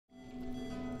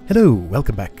Hello,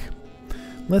 welcome back.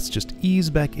 Let's just ease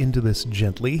back into this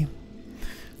gently.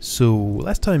 So,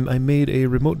 last time I made a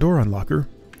remote door unlocker.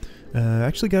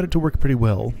 Actually got it to work pretty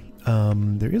well.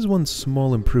 There is one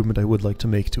small improvement I would like to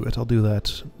make to it. I'll do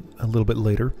that a little bit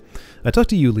later. I talked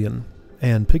to Julian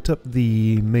and picked up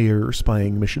the mayor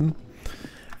spying mission.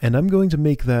 And I'm going to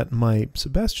make that my...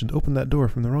 Sebastian opened that door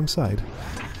from the wrong side.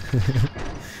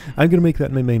 I'm going to make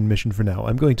that my main mission for now.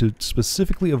 I'm going to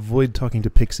specifically avoid talking to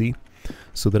Pixie,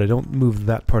 so that I don't move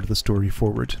that part of the story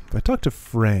forward. If I talk to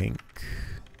Frank...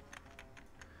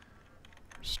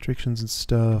 Restrictions and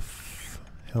stuff...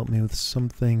 Help me with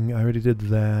something. I already did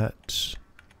that.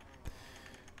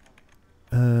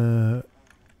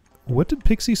 What did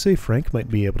Pixie say Frank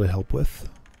might be able to help with?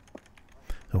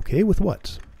 Okay, with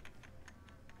what?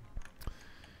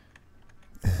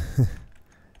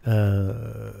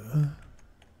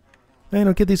 I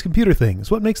don't get these computer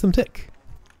things. What makes them tick?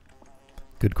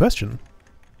 Good question.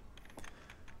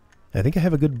 I think I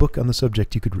have a good book on the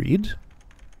subject you could read.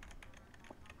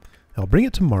 I'll bring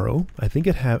it tomorrow. I think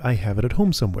I have it at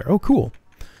home somewhere. Oh, cool.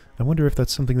 I wonder if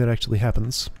that's something that actually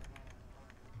happens.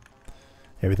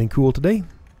 Everything cool today?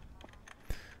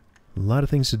 A lot of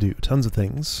things to do. Tons of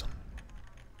things.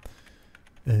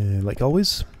 Like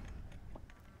always?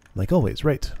 Like always,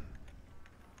 right.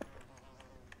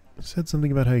 Said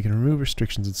something about how you can remove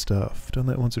restrictions and stuff. Done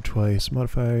that once or twice.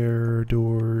 Modifier,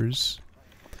 doors,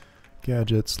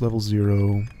 gadgets, level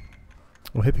 0.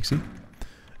 Oh, hey, Pixie.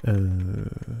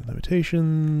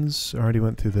 Limitations. Already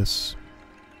went through this.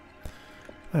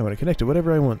 I want to connect to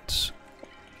whatever I want.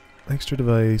 Extra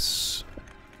device.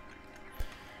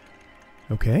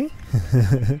 Okay.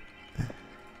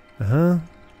 Uh-huh.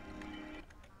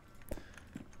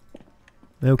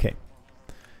 Okay.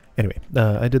 Anyway,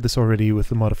 I did this already with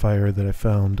the modifier that I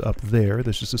found up there.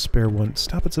 There's just a spare one.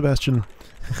 Stop it, Sebastian.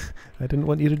 I didn't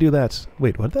want you to do that.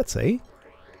 Wait, what did that say?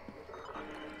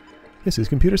 This is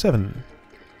Computer 7.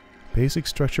 Basic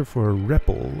structure for a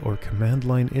REPL, or command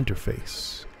line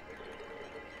interface.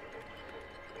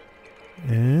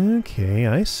 Okay,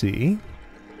 I see.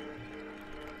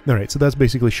 Alright, so that's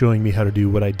basically showing me how to do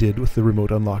what I did with the remote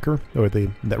unlocker, or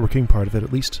the networking part of it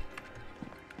at least.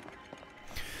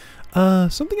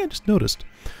 Something I just noticed.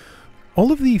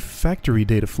 All of the factory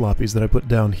data floppies that I put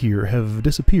down here have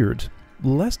disappeared.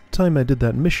 Last time I did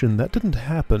that mission, that didn't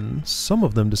happen. Some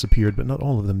of them disappeared, but not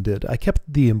all of them did. I kept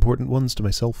the important ones to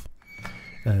myself,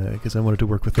 because I wanted to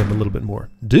work with them a little bit more.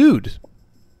 Dude!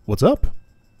 What's up?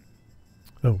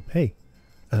 Oh, hey.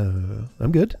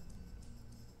 I'm good.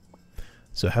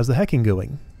 So how's the hacking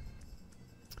going?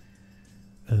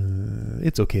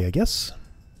 It's okay, I guess.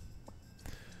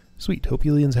 Sweet. Hope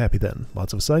Julian's happy then.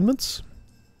 Lots of assignments?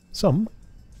 Some.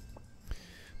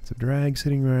 It's a drag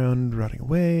sitting around, rotting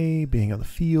away, being on the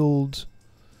field.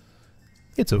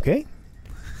 It's okay.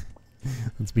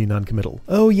 Let's be non-committal.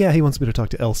 Oh yeah, he wants me to talk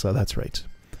to Elsa, that's right.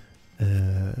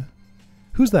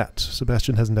 Who's that?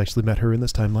 Sebastian hasn't actually met her in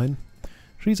this timeline.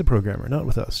 She's a programmer, not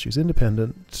with us. She's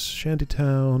independent.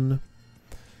 Shantytown.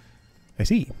 I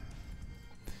see.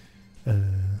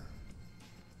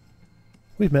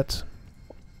 We've met.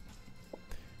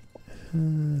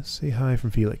 Say hi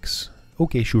from Felix.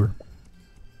 Okay, sure.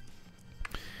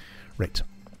 Right.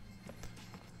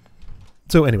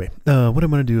 So anyway, what I'm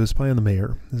going to do is spy on the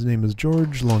mayor. His name is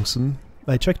George Longson.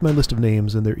 I checked my list of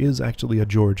names, and there is actually a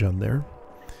George on there.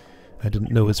 I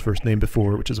didn't know his first name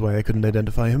before, which is why I couldn't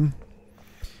identify him.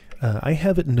 I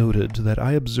have it noted that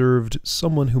I observed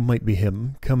someone who might be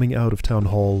him coming out of Town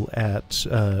Hall at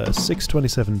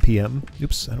 6:27 p.m.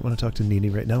 Oops, I don't want to talk to Nini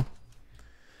right now.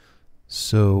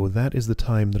 So that is the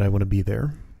time that I want to be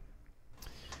there.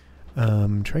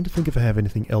 Trying to think if I have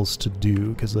anything else to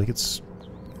do, because like it's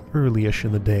early-ish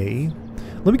in the day.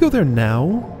 Let me go there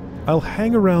now. I'll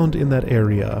hang around in that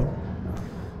area.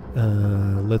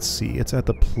 Let's see, it's at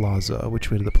the plaza. Which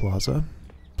way to the plaza?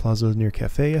 Plaza near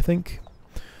cafe, I think.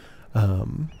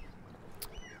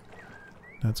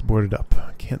 That's boarded up.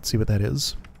 Can't see what that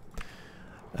is.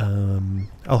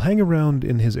 I'll hang around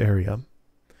in his area.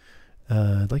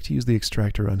 I'd like to use the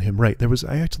extractor on him. Right,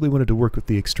 I actually wanted to work with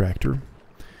the extractor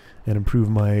and improve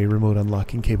my remote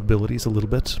unlocking capabilities a little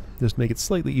bit, just make it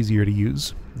slightly easier to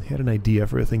use. I had an idea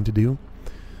for a thing to do.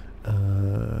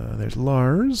 There's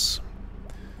Lars.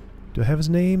 Do I have his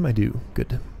name? I do.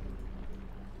 Good.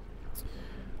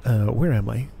 Where am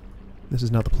I? This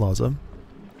is not the plaza.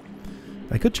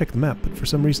 I could check the map, but for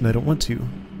some reason I don't want to.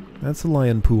 That's the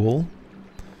lion pool.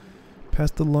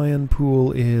 Past the lion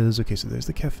pool is... Okay, so there's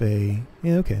the cafe.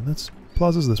 Yeah, okay,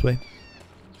 plaza's this way.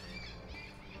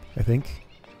 I think.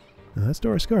 No, that's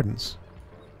Doris Gardens.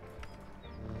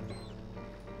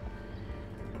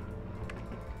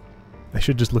 I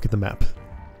should just look at the map.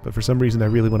 But for some reason I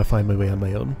really want to find my way on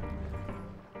my own.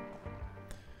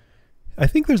 I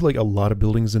think there's like a lot of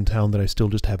buildings in town that I still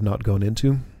just have not gone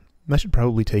into. I should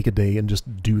probably take a day and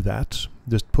just do that.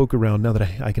 Just poke around now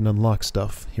that I can unlock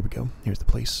stuff. Here we go. Here's the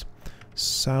place.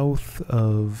 South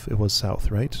of... It was south,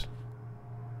 right?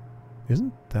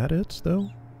 Isn't that it,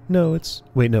 though? No, it's...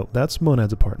 Wait, no. That's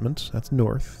Monad's apartment. That's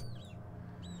north.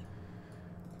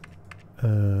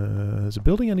 There's a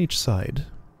building on each side.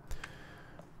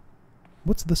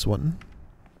 What's this one?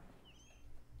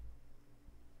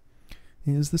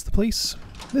 Is this the place?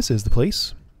 This is the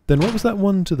place. Then what was that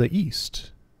one to the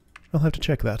east? I'll have to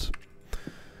check that.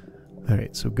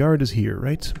 Alright, so guard is here,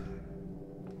 right?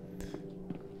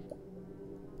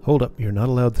 Hold up, you're not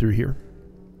allowed through here.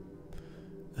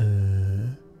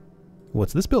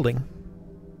 What's this building?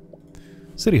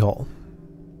 City Hall.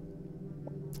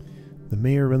 The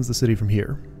mayor runs the city from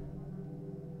here.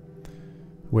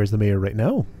 Where's the mayor right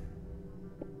now?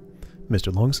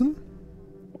 Mr. Longson?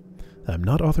 I'm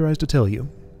not authorized to tell you.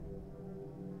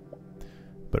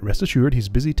 But rest assured, he's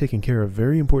busy taking care of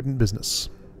very important business.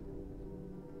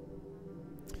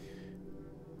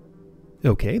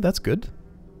 Okay, that's good.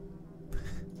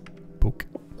 Poke.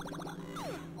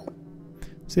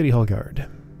 City Hall Guard.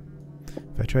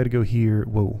 If I try to go here...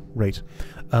 Whoa, right.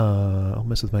 I'll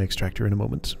mess with my extractor in a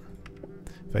moment.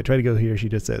 If I try to go here, she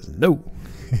just says, no!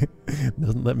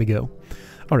 Doesn't let me go.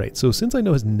 Alright, so since I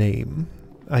know his name,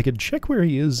 I could check where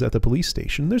he is at the police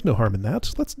station. There's no harm in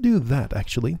that. Let's do that,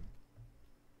 actually.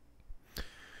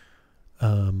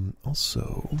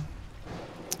 Also...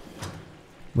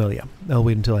 Well, yeah, I'll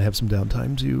wait until I have some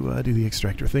downtime to do the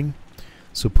extractor thing.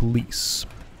 So, police.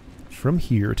 From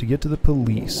here, to get to the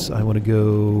police, I want to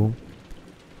go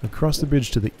across the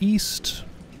bridge to the east.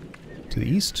 To the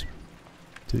east?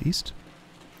 To the east?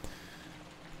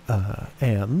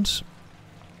 And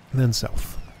then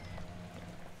south.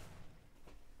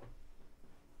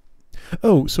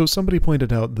 Oh, so somebody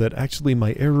pointed out that actually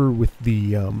my error with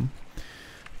the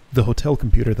hotel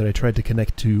computer that I tried to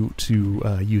connect to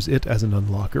use it as an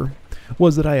unlocker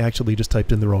was that I actually just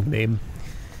typed in the wrong name.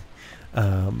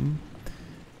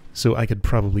 So I could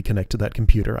probably connect to that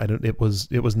computer. It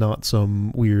was not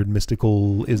some weird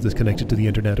mystical is this connected to the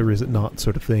internet or is it not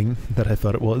sort of thing that I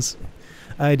thought it was.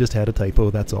 I just had a typo,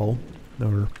 that's all.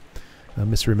 Or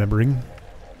misremembering.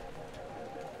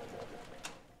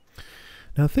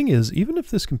 Now the thing is, even if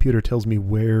this computer tells me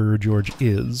where George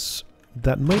is,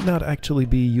 that might not actually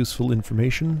be useful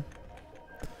information.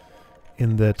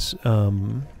 In that,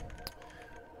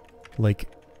 like,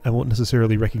 I won't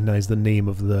necessarily recognize the name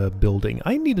of the building.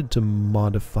 I needed to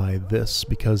modify this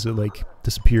because it, like,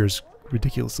 disappears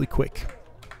ridiculously quick.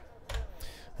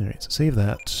 Alright, so save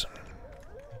that.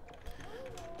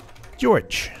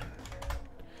 George!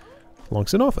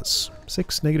 Longson office.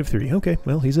 6-3. Okay,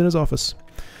 well, he's in his office.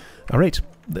 Alright,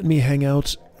 let me hang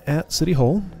out at City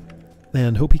Hall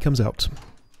and hope he comes out.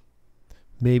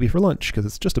 Maybe for lunch, because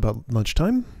it's just about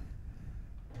lunchtime.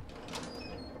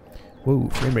 Whoa,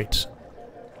 frame rate.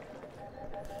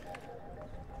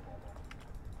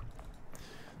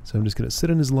 So I'm just going to sit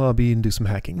in his lobby and do some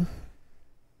hacking.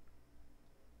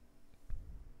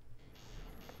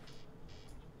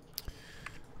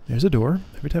 There's a door.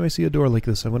 Every time I see a door like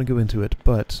this, I want to go into it,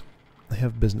 but I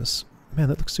have business. Man,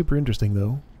 that looks super interesting,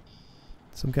 though.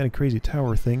 Some kind of crazy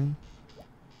tower thing.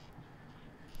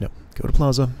 No, go to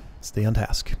Plaza. Stay on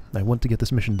task. I want to get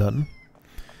this mission done.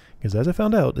 Because as I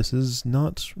found out, this is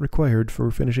not required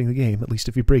for finishing the game, at least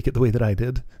if you break it the way that I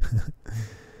did.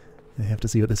 I have to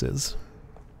see what this is.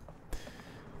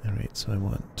 Alright, so I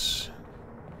want...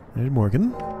 There's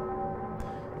Morgan.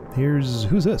 Here's...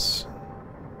 Who's this?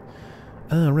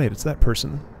 Ah, right, it's that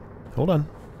person. Hold on.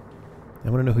 I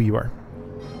want to know who you are.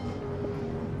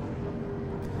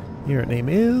 Your name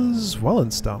is...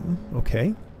 Wallenstam.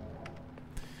 Okay.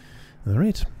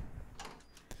 Alright.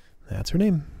 That's her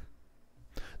name.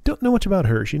 Don't know much about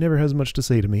her. She never has much to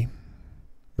say to me.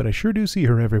 But I sure do see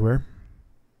her everywhere.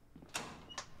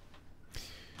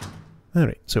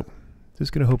 Alright, so...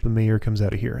 Just gonna hope the mayor comes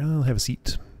out of here. I'll have a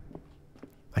seat.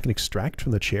 I can extract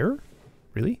from the chair?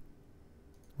 Really?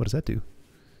 What does that do?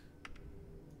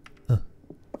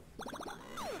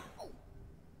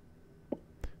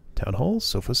 Town hall,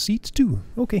 sofa, seats too.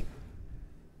 Okay.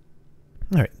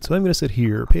 Alright, so I'm gonna sit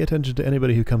here, pay attention to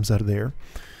anybody who comes out of there.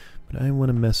 But I want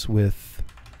to mess with...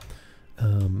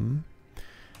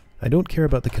 I don't care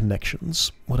about the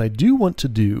connections. What I do want to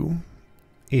do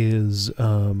is...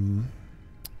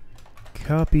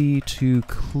 copy to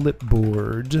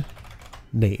clipboard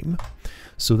name.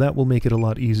 So that will make it a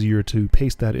lot easier to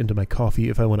paste that into my coffee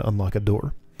if I want to unlock a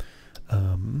door.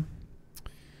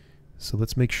 So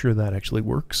let's make sure that actually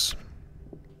works.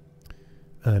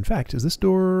 In fact, is this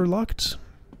door locked?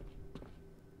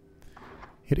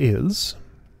 It is.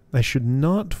 I should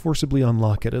not forcibly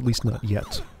unlock it, at least not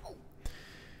yet.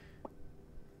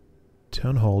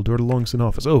 Town hall, door to Longston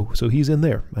office. Oh, so he's in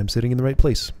there. I'm sitting in the right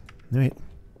place. All right.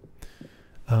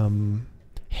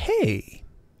 Hey!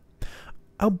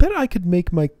 I'll bet I could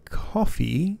make my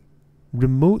coffee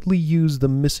remotely use the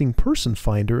missing person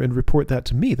finder and report that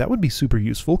to me. That would be super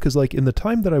useful, because like in the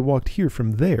time that I walked here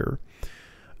from there,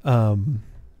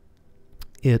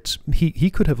 he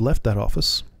could have left that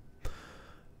office.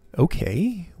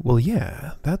 Okay, well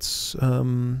yeah, that's a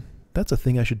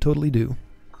thing I should totally do.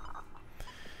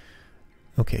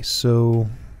 Okay, so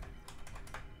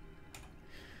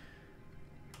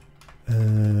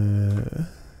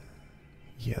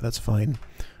yeah, that's fine.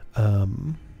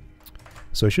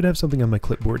 So I should have something on my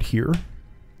clipboard here.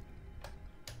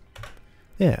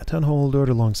 Yeah, town hall, door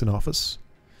to Longston office.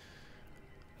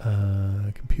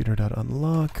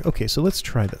 Computer.unlock. Okay, so let's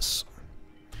try this.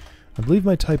 I believe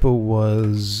my typo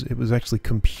was, it was actually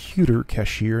computer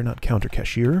cashier, not counter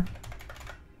cashier.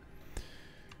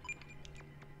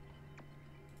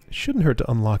 It shouldn't hurt to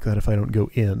unlock that if I don't go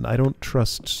in. I don't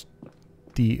trust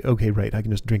the... Okay, right, I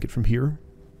can just drink it from here.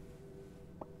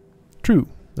 True.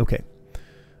 Okay.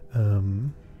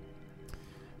 And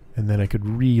then I could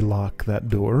re-lock that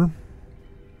door.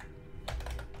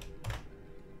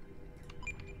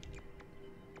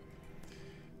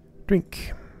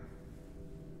 Drink.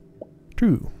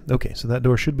 True. Okay, so that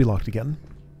door should be locked again.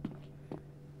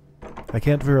 I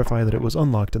can't verify that it was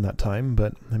unlocked in that time,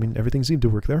 but, I mean, everything seemed to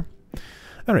work there.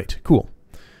 Alright, cool.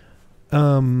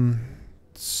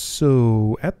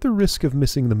 So, at the risk of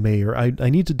missing the mayor, I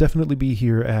need to definitely be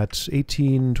here at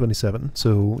 18:27,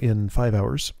 so in 5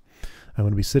 hours. I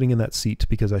want to be sitting in that seat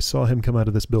because I saw him come out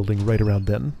of this building right around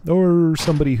then, or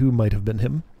somebody who might have been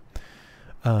him.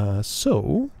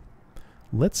 So,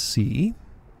 let's see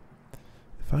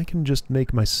if I can just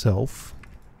make myself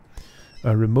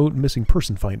a remote missing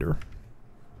person finder.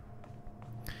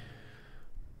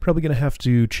 Probably going to have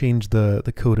to change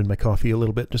the code in my coffee a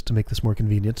little bit just to make this more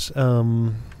convenient.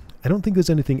 I don't think there's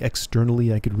anything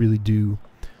externally I could really do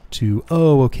to...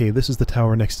 Oh, okay, this is the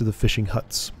tower next to the fishing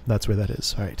huts. That's where that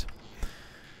is. All right.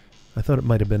 I thought it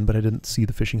might have been, but I didn't see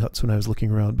the fishing huts when I was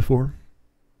looking around before.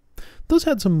 Those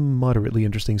had some moderately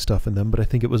interesting stuff in them, but I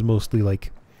think it was mostly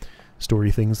like story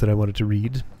things that I wanted to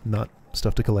read, not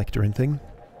stuff to collect or anything.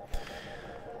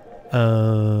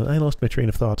 I lost my train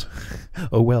of thought.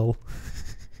 Oh well.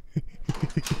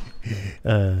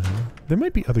 There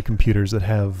might be other computers that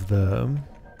have the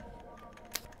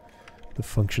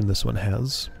function this one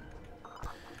has.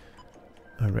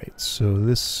 Alright, so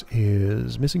this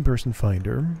is missing person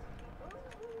finder.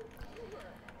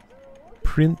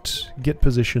 Print, get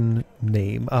position,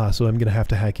 name. Ah, so I'm going to have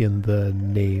to hack in the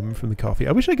name from the coffee.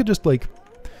 I wish I could just, like,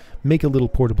 make a little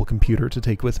portable computer to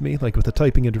take with me, like with a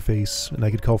typing interface, and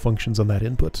I could call functions on that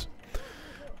input.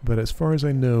 But as far as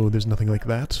I know, there's nothing like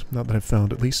that. Not that I've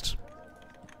found, at least.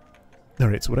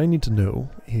 Alright, so what I need to know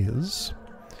is...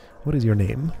 What is your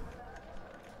name?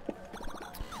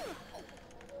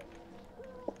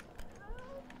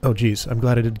 Oh geez, I'm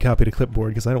glad I did copy to clipboard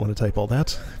because I don't want to type all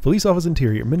that. Police office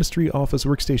interior, ministry office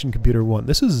workstation computer 1.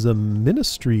 This is a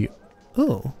ministry...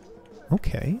 Oh,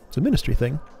 okay. It's a ministry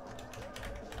thing.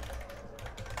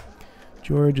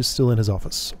 George is still in his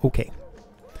office. Okay.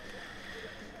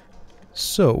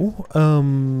 So,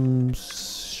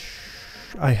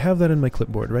 I have that in my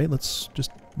clipboard, right? Let's just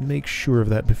make sure of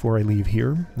that before I leave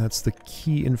here. That's the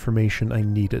key information I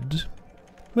needed.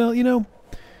 Well, you know,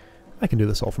 I can do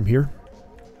this all from here.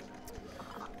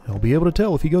 I'll be able to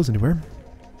tell if he goes anywhere.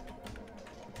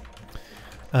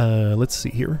 Let's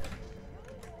see here.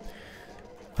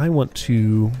 I want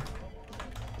to...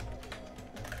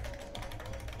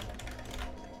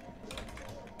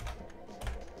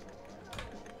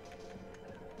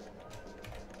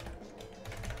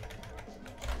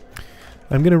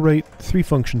 I'm going to write 3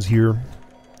 functions here,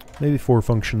 maybe 4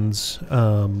 functions.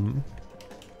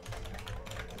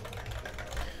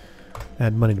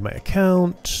 Add money to my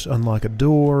account, unlock a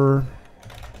door.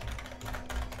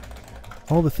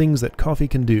 All the things that coffee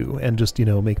can do, and just, you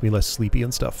know, make me less sleepy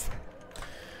and stuff.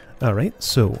 Alright,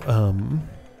 so,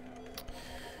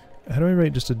 how do I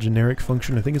write just a generic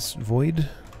function? I think it's void.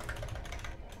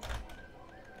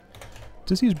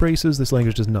 Does this use braces? This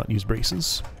language does not use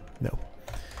braces. No.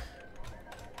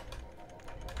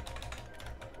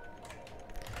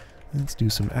 Let's do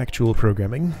some actual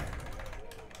programming.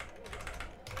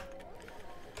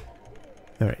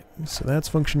 Alright, so that's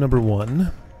function number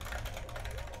 1.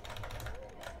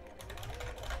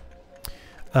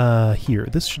 Here,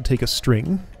 this should take a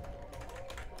string.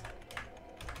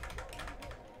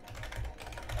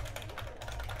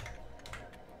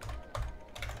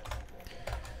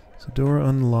 So door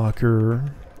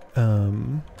unlocker.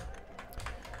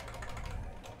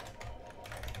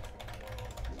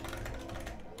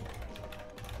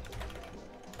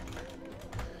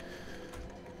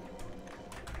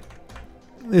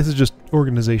 This is just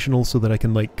organizational so that I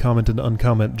can like comment and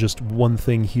uncomment just one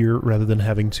thing here rather than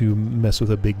having to mess with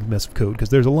a big mess of code, because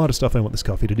there's a lot of stuff I want this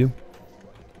coffee to do.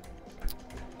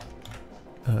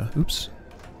 Oops.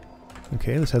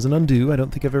 Okay, this has an undo. I don't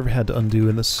think I've ever had to undo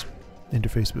in this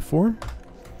interface before.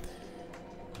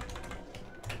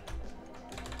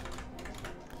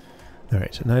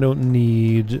 Alright, and I don't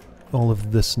need all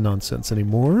of this nonsense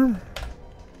anymore.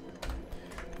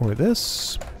 Or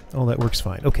this. All that works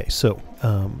fine. Okay, so,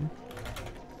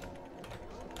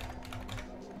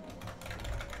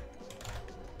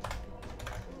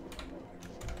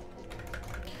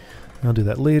 I'll do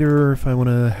that later if I want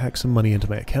to hack some money into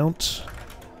my account.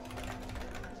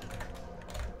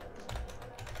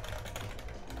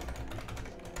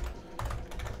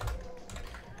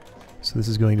 So this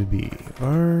is going to be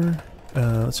var.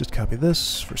 Let's just copy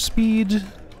this for speed.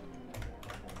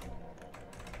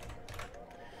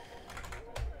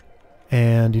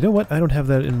 And you know what? I don't have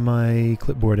that in my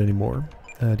clipboard anymore.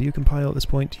 Do you compile at this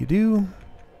point? You do.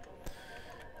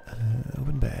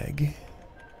 Open bag.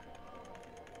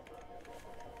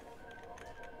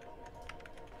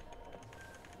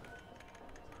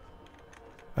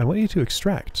 I want you to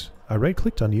extract. I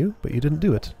right-clicked on you, but you didn't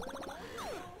do it.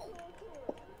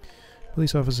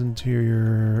 Police office,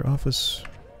 interior office,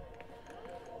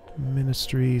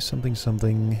 ministry, something,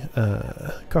 something,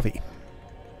 coffee.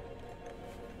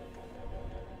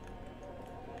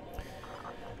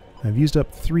 I've used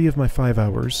up 3 of my 5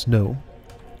 hours. No,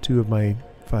 2 of my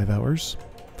 5 hours.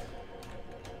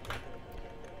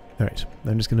 Alright,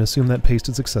 I'm just going to assume that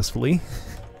pasted successfully,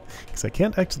 because I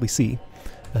can't actually see.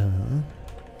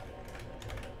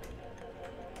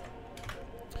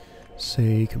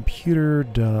 Say computer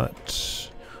dot...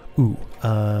 Ooh,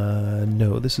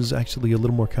 no, this is actually a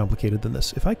little more complicated than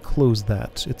this. If I close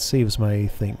that, it saves my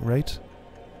thing, right?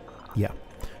 Yeah,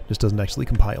 just doesn't actually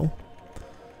compile.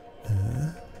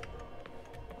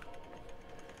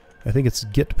 I think it's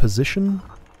get position.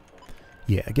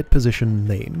 Yeah, get position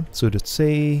name. So just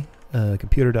say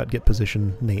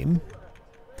computer.getPosition name.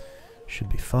 Should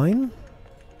be fine.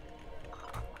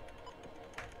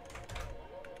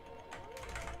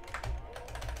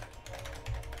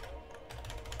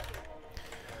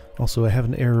 Also, I have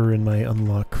an error in my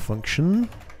unlock function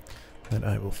that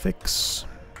I will fix.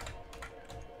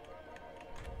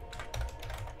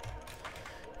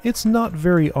 It's not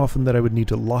very often that I would need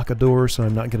to lock a door, so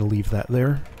I'm not going to leave that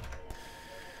there.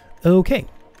 Okay,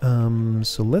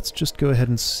 so let's just go ahead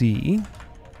and see.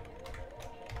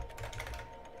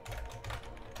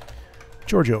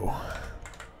 Giorgio.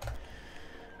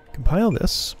 Compile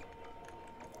this.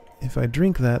 If I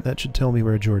drink that, that should tell me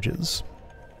where George is.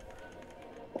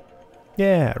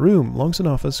 Yeah, room, Longson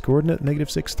office, coordinate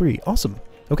 -63. Awesome.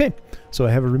 Okay, so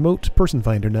I have a remote person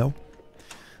finder now.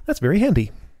 That's very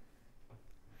handy.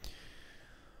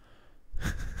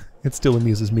 It still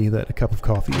amuses me that a cup of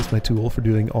coffee is my tool for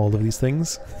doing all of these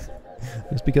things.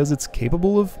 Just because it's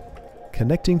capable of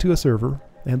connecting to a server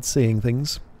and saying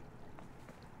things.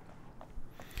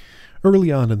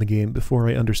 Early on in the game, before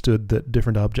I understood that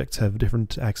different objects have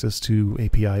different access to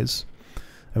APIs,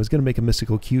 I was going to make a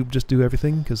mystical cube just do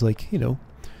everything, because, like, you know,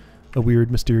 a weird,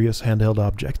 mysterious handheld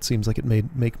object seems like it may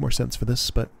make more sense for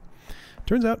this, but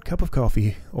turns out cup of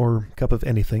coffee, or cup of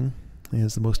anything,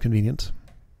 is the most convenient.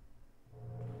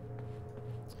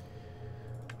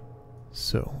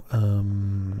 So,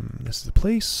 this is the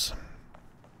place.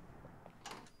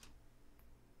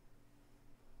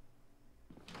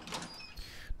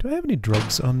 Do I have any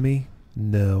drugs on me?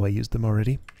 No, I used them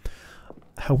already.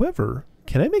 However,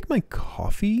 can I make my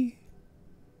coffee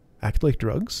act like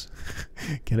drugs?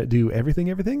 Can it do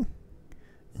everything?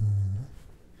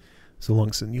 So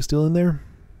Longson, you still in there?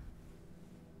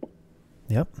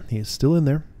 Yep, he is still in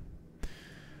there.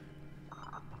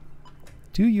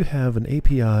 Do you have an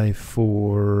API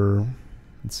for...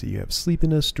 Let's see, you have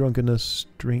sleepiness, drunkenness,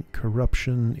 drink,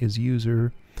 corruption, is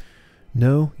user...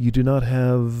 No, you do not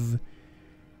have...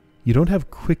 You don't have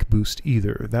quick boost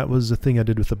either. That was a thing I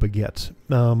did with the baguette.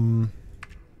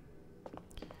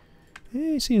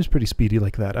 He seems pretty speedy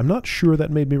like that. I'm not sure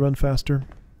that made me run faster.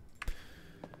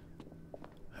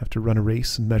 Have to run a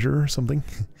race and measure or something.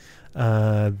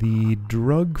 The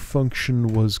drug function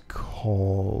was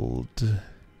called...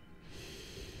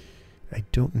 I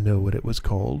don't know what it was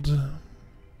called.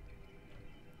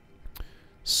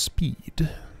 Speed.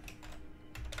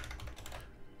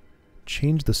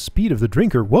 Change the speed of the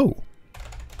drinker. Whoa!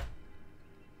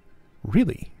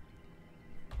 Really?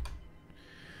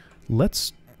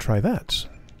 Let's try that.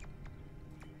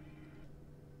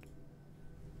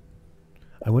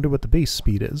 I wonder what the base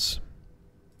speed is.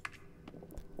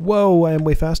 Whoa, I am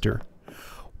way faster.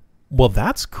 Well,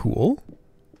 that's cool.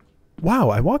 Wow,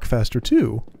 I walk faster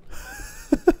too.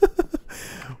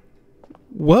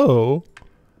 Whoa.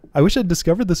 I wish I'd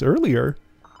discovered this earlier.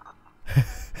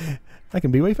 I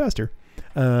can be way faster.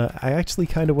 I actually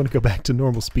kind of want to go back to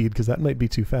normal speed because that might be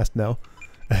too fast now.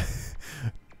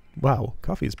 Wow,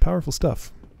 coffee is powerful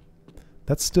stuff.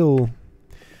 That's still...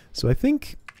 So I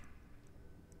think...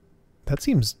 That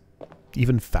seems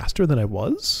even faster than I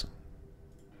was?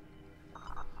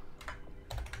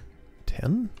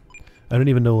 10? I don't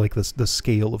even know like the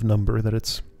scale of number that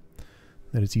it's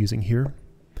using here.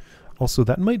 Also,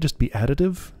 that might just be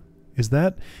additive. Is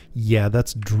that? Yeah,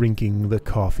 that's drinking the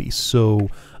coffee. So,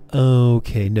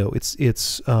 okay, no, it's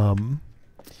not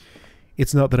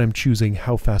that I'm choosing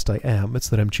how fast I am. It's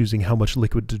that I'm choosing how much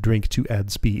liquid to drink to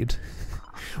add speed.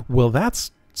 Well,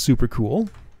 that's super cool.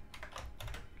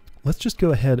 Let's just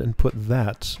go ahead and put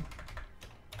that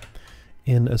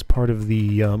in as part of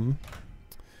the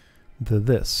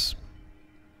this.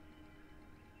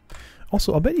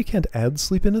 Also, I'll bet you can't add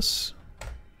sleepiness.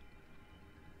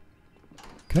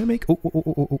 Can I make...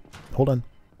 Oh, hold on.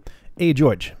 Hey,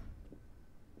 George.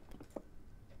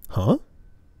 Huh?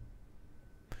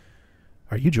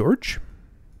 Are you George?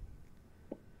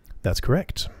 That's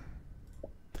correct.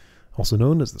 Also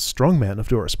known as the Strongman of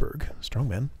Dorisburg.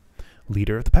 Strongman.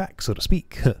 Leader of the pack, so to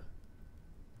speak.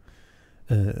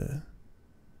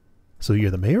 So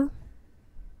you're the mayor?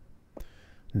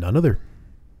 None other.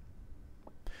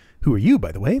 Who are you,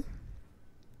 by the way?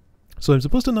 So I'm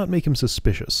supposed to not make him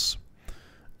suspicious.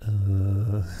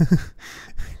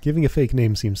 Giving a fake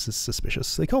name seems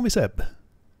suspicious. They call me Seb.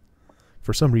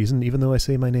 For some reason, even though I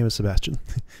say my name is Sebastian.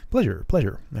 Pleasure,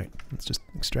 pleasure. Alright, let's just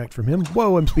extract from him.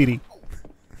 Whoa, I'm speedy.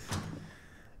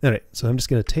 Alright, so I'm just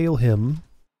going to tail him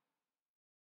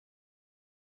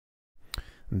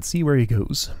and see where he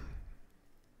goes.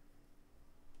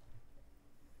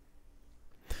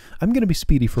 I'm going to be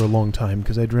speedy for a long time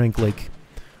because I drank like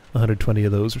 120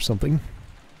 of those or something.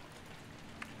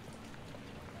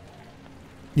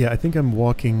 Yeah, I think I'm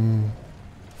walking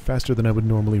faster than I would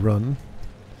normally run.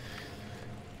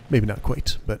 Maybe not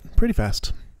quite, but pretty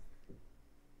fast.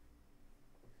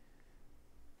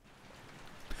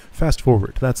 Fast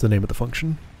forward, that's the name of the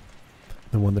function.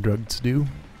 The one the drugs do.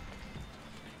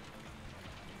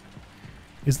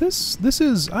 Is this... This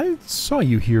is... I saw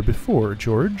you here before,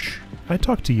 George. I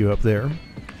talked to you up there.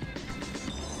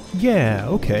 Yeah,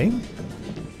 okay.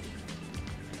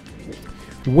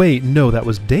 Wait, no, that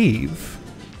was Dave.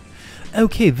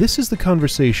 Okay, this is the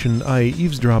conversation I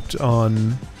eavesdropped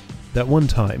on that one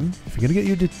time. If you're gonna get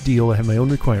your deal, I have my own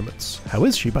requirements. How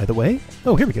is she, by the way?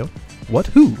 Oh, here we go. What?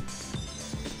 Who?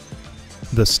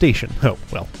 The station. Oh,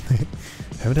 well.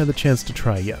 Haven't had the chance to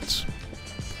try yet.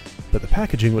 But the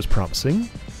packaging was promising.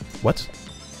 What?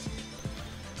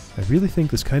 I really think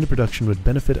this kind of production would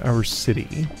benefit our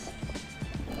city.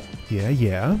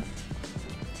 Yeah.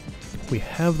 We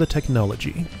have the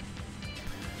technology.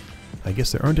 I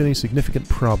guess there aren't any significant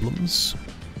problems.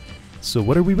 So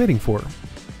what are we waiting for?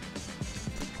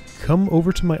 Come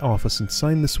over to my office and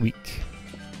sign this week.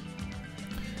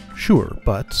 Sure,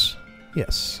 but...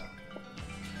 Yes.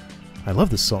 I love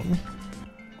this song.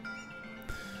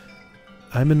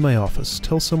 I'm in my office.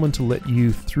 Tell someone to let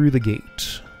you through the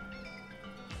gate.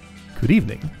 Good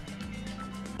evening.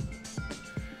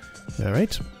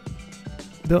 Alright.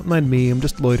 Don't mind me, I'm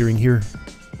just loitering here.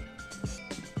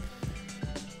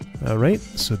 Alright,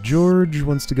 so George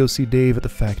wants to go see Dave at the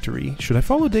factory. Should I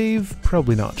follow Dave?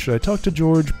 Probably not. Should I talk to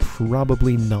George?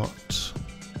 Probably not.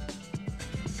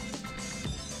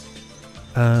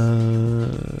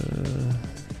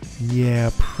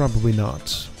 Yeah, probably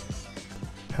not.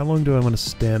 How long do I want to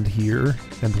stand here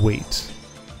and wait?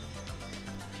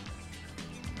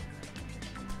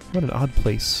 What an odd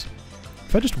place.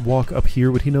 If I just walk up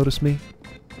here, would he notice me?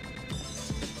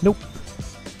 Nope.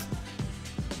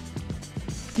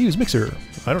 Use mixer.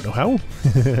 I don't know how.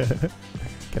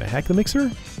 Can I hack the mixer?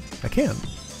 I can.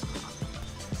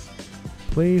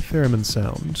 Play theremin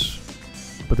sound.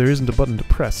 But there isn't a button to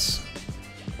press.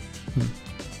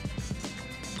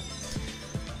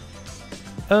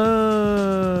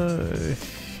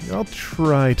 I'll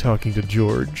try talking to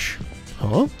George.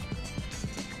 Huh?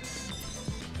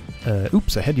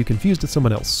 Oops, I had you confused with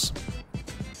someone else.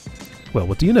 Well,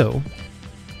 what do you know?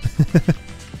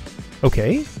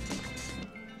 Okay.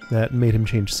 that made him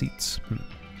change seats.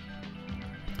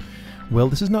 Well,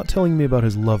 this is not telling me about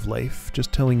his love life,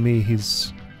 just telling me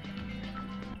he's...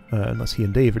 unless he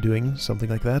and Dave are doing something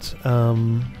like that.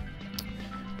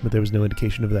 But there was no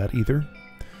indication of that either.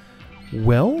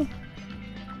 Well,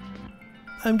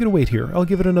 I'm gonna wait here. I'll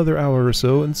give it another hour or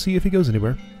so and see if he goes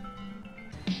anywhere.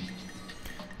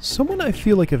 Someone I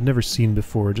feel like I've never seen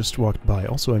before just walked by.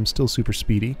 Also, I'm still super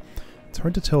speedy. It's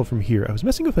hard to tell from here. I was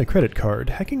messing with my credit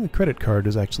card. Hacking the credit card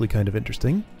is actually kind of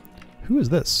interesting. Who is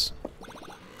this?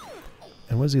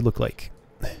 And what does he look like?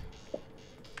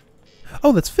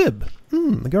 Oh, that's Fib!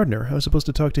 The gardener. I was supposed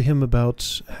to talk to him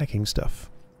about hacking stuff.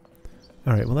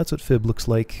 Alright, well that's what Fib looks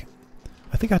like.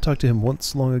 I think I talked to him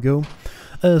once long ago.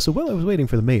 So while I was waiting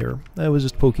for the mayor, I was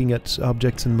just poking at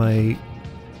objects in my...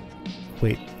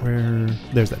 Wait, where...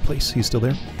 There's that place. He's still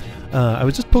there. I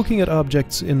was just poking at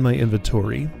objects in my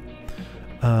inventory.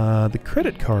 The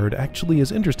credit card actually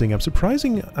is interesting. I'm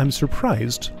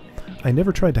surprised. I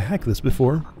never tried to hack this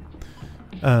before.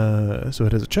 So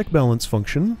it has a check balance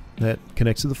function that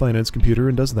connects to the finance computer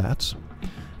and does that.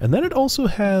 And then it also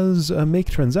has a make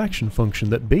transaction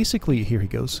function that basically... Here he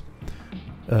goes.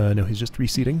 No, he's just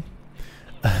reseating.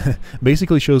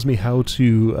 Basically shows me how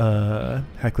to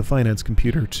hack the finance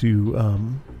computer to...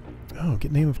 oh,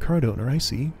 get name of card owner, I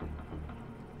see.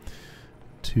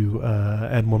 To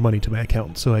add more money to my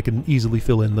account, so I can easily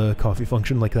fill in the coffee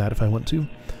function like that if I want to.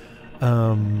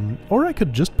 Or I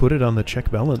could just put it on the check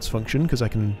balance function, because I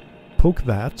can poke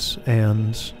that,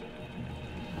 and...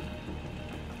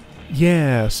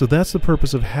 Yeah, so that's the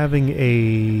purpose of having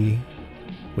a...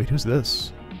 Wait, who's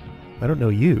this? I don't know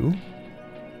you.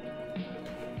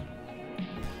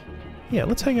 Yeah,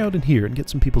 let's hang out in here and get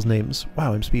some people's names.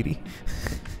 Wow, I'm speedy.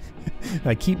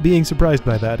 I keep being surprised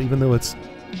by that, even though it's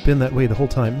been that way the whole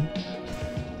time.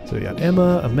 So we got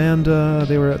Emma, Amanda,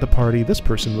 they were at the party. This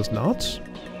person was not.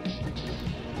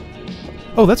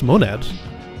 Oh, that's Monad.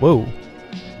 Whoa.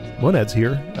 Monad's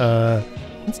here.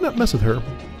 Let's not mess with her.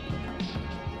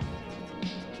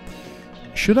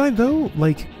 Should I, though?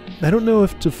 Like, I don't know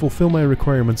if to fulfill my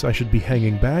requirements I should be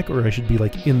hanging back or I should be,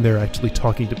 like, in there actually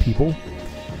talking to people.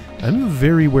 I'm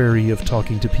very wary of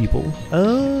talking to people.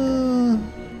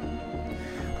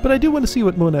 But I do want to see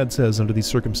what Monad says under these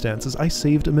circumstances. I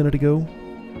saved a minute ago.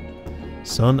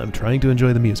 Son, I'm trying to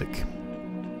enjoy the music.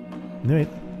 Alright.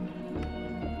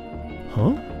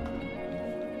 Huh?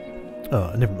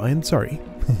 Oh, never mind, sorry.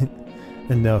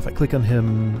 And now if I click on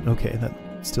him... Okay, that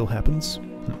still happens.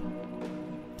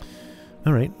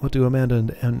 Alright, what do Amanda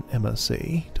and Emma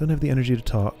say? Don't have the energy to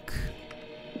talk.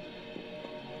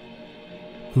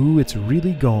 Ooh, it's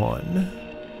really gone.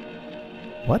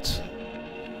 What?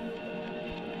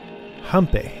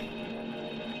 Hampe.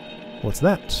 What's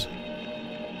that?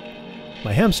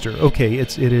 My hamster. Okay,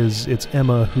 it's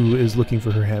Emma who is looking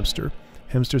for her hamster.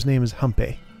 Hamster's name is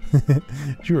Hampe.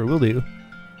 Sure, will do.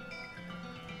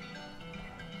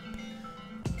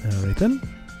 Alright then.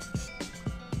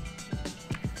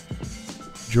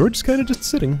 George's kind of just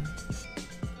sitting.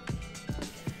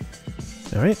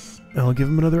 Alright, I'll give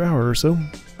him another hour or so.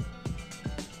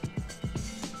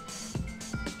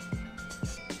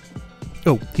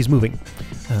 Oh, he's moving.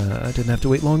 I didn't have to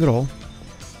wait long at all.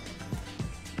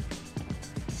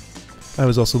 I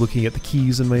was also looking at the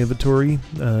keys in my inventory.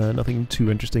 Nothing too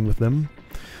interesting with them.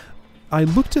 I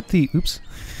looked at the... Oops.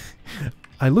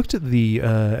 I looked at the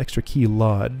extra key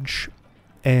lodge,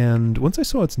 and once I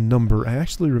saw its number, I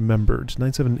actually remembered.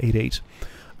 9788.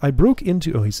 I broke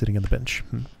into... Oh, he's sitting on the bench.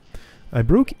 I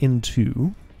broke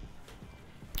into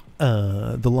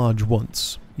the lodge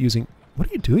once using... What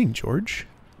are you doing, George?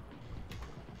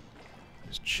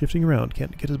 Just shifting around.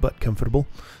 Can't get his butt comfortable.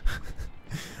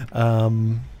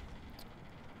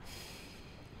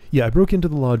 Yeah, I broke into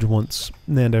the lodge once,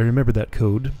 and I remember that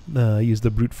code. I used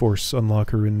the brute force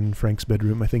unlocker in Frank's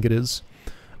bedroom, I think it is,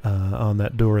 on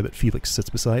that door that Felix sits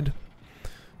beside.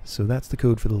 So that's the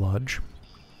code for the lodge.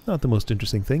 Not the most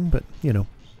interesting thing, but, you know.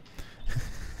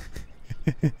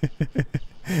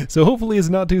 So hopefully it's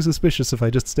not too suspicious if I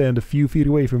just stand a few feet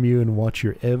away from you and watch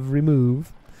your every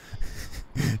move.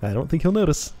 I don't think he'll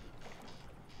notice.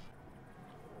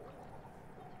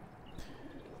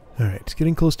 Alright,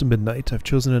 getting close to midnight. I've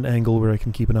chosen an angle where I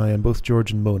can keep an eye on both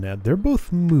George and Monad. They're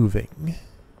both moving.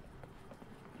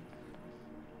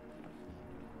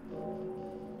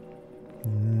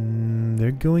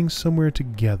 They're going somewhere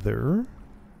together.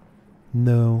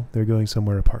 No, they're going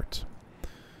somewhere apart.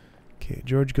 Okay,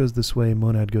 George goes this way,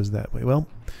 Monad goes that way. Well,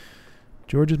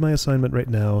 George is my assignment right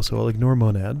now, so I'll ignore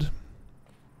Monad.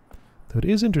 Though it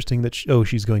is interesting that... Oh,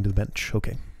 she's going to the bench.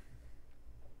 Okay.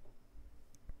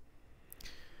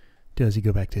 Does he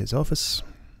go back to his office?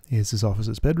 Is his office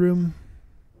his bedroom?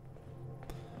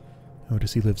 Or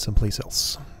does he live someplace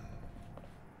else?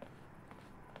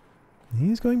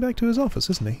 He's going back to his office,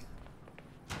 isn't he?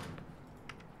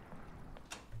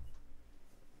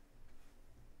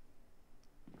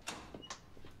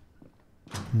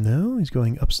 No, he's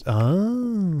going up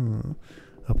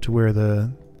to where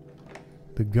the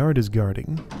guard is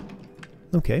guarding.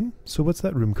 Okay, so what's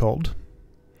that room called?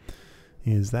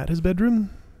 Is that his bedroom?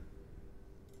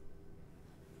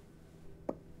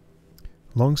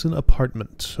 Longson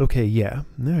apartment. Okay, yeah.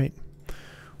 Alright.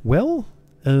 Well,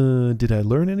 did I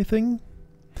learn anything?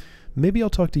 Maybe I'll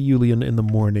talk to Julian in the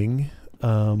morning,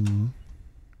 and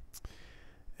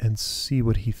see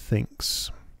what he thinks.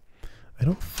 I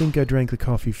don't think I drank the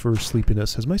coffee for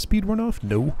sleepiness. Has my speed worn off?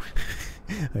 No.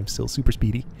 I'm still super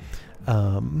speedy.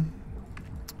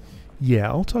 Yeah,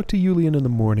 I'll talk to Julian in the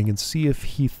morning and see if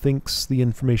he thinks the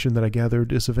information that I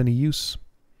gathered is of any use.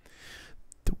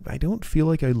 I don't feel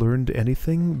like I learned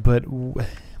anything, but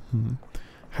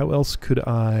how else could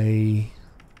I...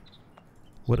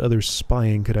 What other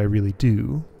spying could I really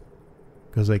do?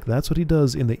 Because, like, that's what he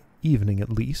does in the evening,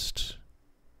 at least.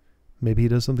 Maybe he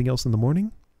does something else in the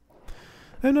morning?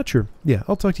 I'm not sure. Yeah,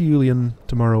 I'll talk to Julian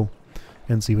tomorrow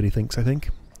and see what he thinks, I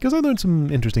think. Because I learned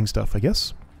some interesting stuff, I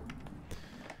guess.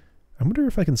 I wonder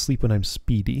if I can sleep when I'm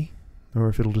speedy, or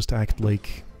if it'll just act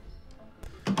like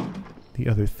the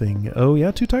other thing. Oh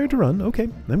yeah, too tired to run. Okay,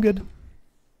 I'm good.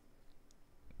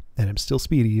 And I'm still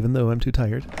speedy even though I'm too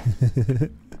tired.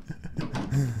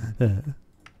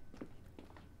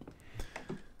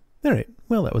 Alright,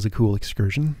 well that was a cool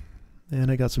excursion. And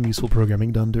I got some useful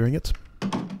programming done during it.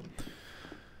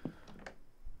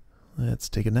 Let's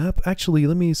take a nap. Actually,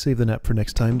 let me save the nap for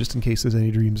next time, just in case there's any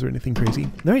dreams or anything crazy.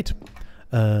 Alright,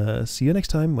 see you next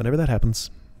time, whenever that happens.